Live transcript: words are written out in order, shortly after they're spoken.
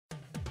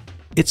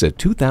It's a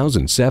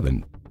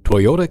 2007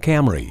 Toyota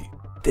Camry.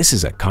 This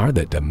is a car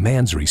that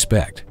demands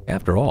respect.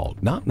 After all,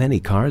 not many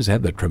cars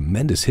have the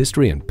tremendous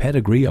history and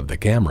pedigree of the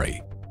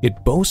Camry.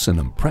 It boasts an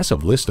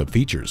impressive list of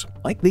features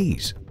like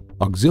these: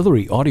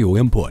 auxiliary audio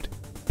input,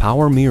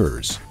 power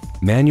mirrors,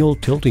 manual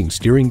tilting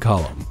steering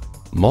column,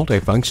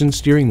 multifunction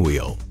steering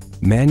wheel,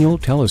 manual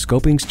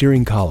telescoping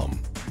steering column,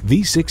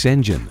 V6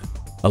 engine,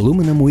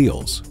 aluminum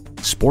wheels,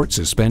 sport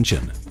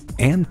suspension,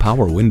 and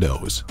power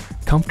windows.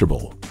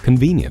 Comfortable,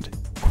 convenient,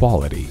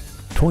 quality.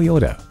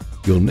 Toyota.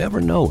 You'll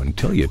never know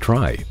until you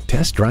try.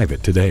 Test drive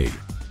it today.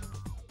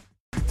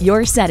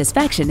 Your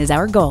satisfaction is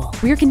our goal.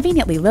 We're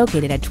conveniently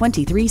located at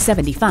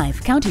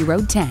 2375 County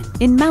Road 10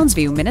 in Mounds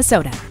View,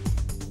 Minnesota.